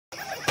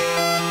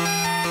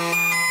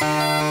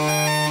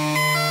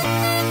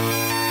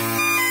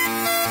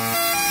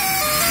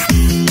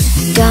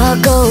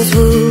goes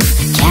woof,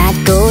 cat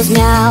goes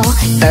meow,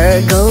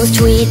 bird goes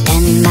tweet,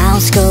 and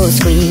mouse goes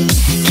squeak.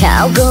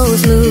 Cow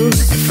goes moo,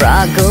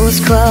 frog goes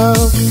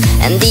croak,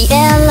 and the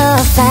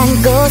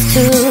elephant goes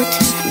toot.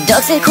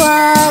 Ducks say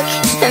quack,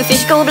 and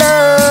fish go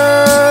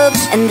blub,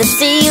 and the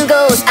seal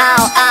goes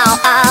ow, ow,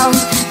 ow.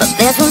 But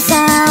there's one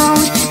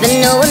sound that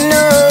no one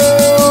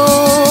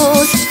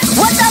knows.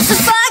 What does the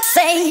fox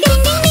say?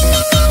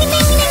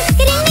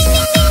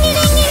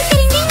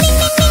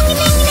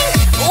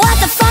 What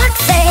the fox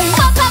say?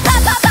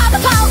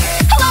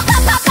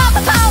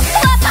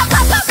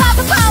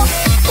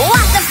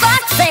 What the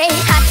fox say?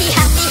 Happy,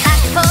 happy,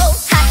 happy po,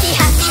 happy,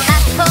 happy,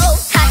 happy po,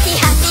 happy,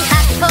 happy,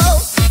 happy po.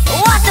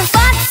 What the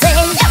fox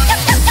say?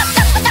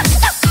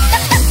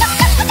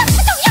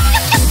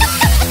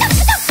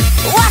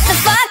 What the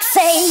fox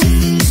say?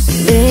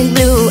 Big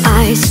blue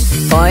eyes,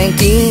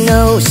 pointy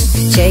nose,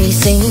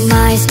 chasing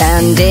mice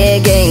and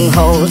digging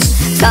holes.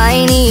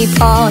 Tiny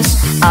paws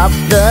up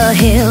the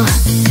hill,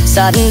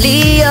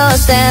 suddenly you're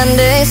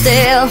standing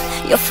still.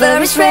 Your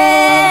fur is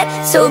red,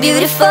 so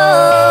beautiful,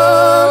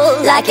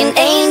 like an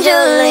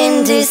angel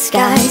in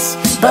disguise.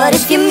 But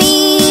if you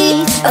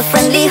meet a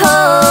friendly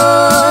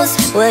horse,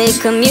 will you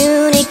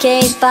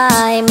communicate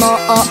by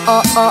Morse?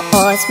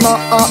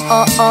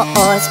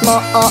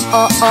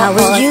 How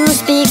will you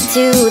speak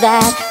to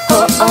that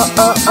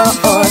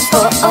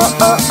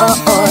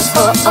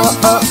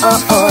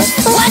horse?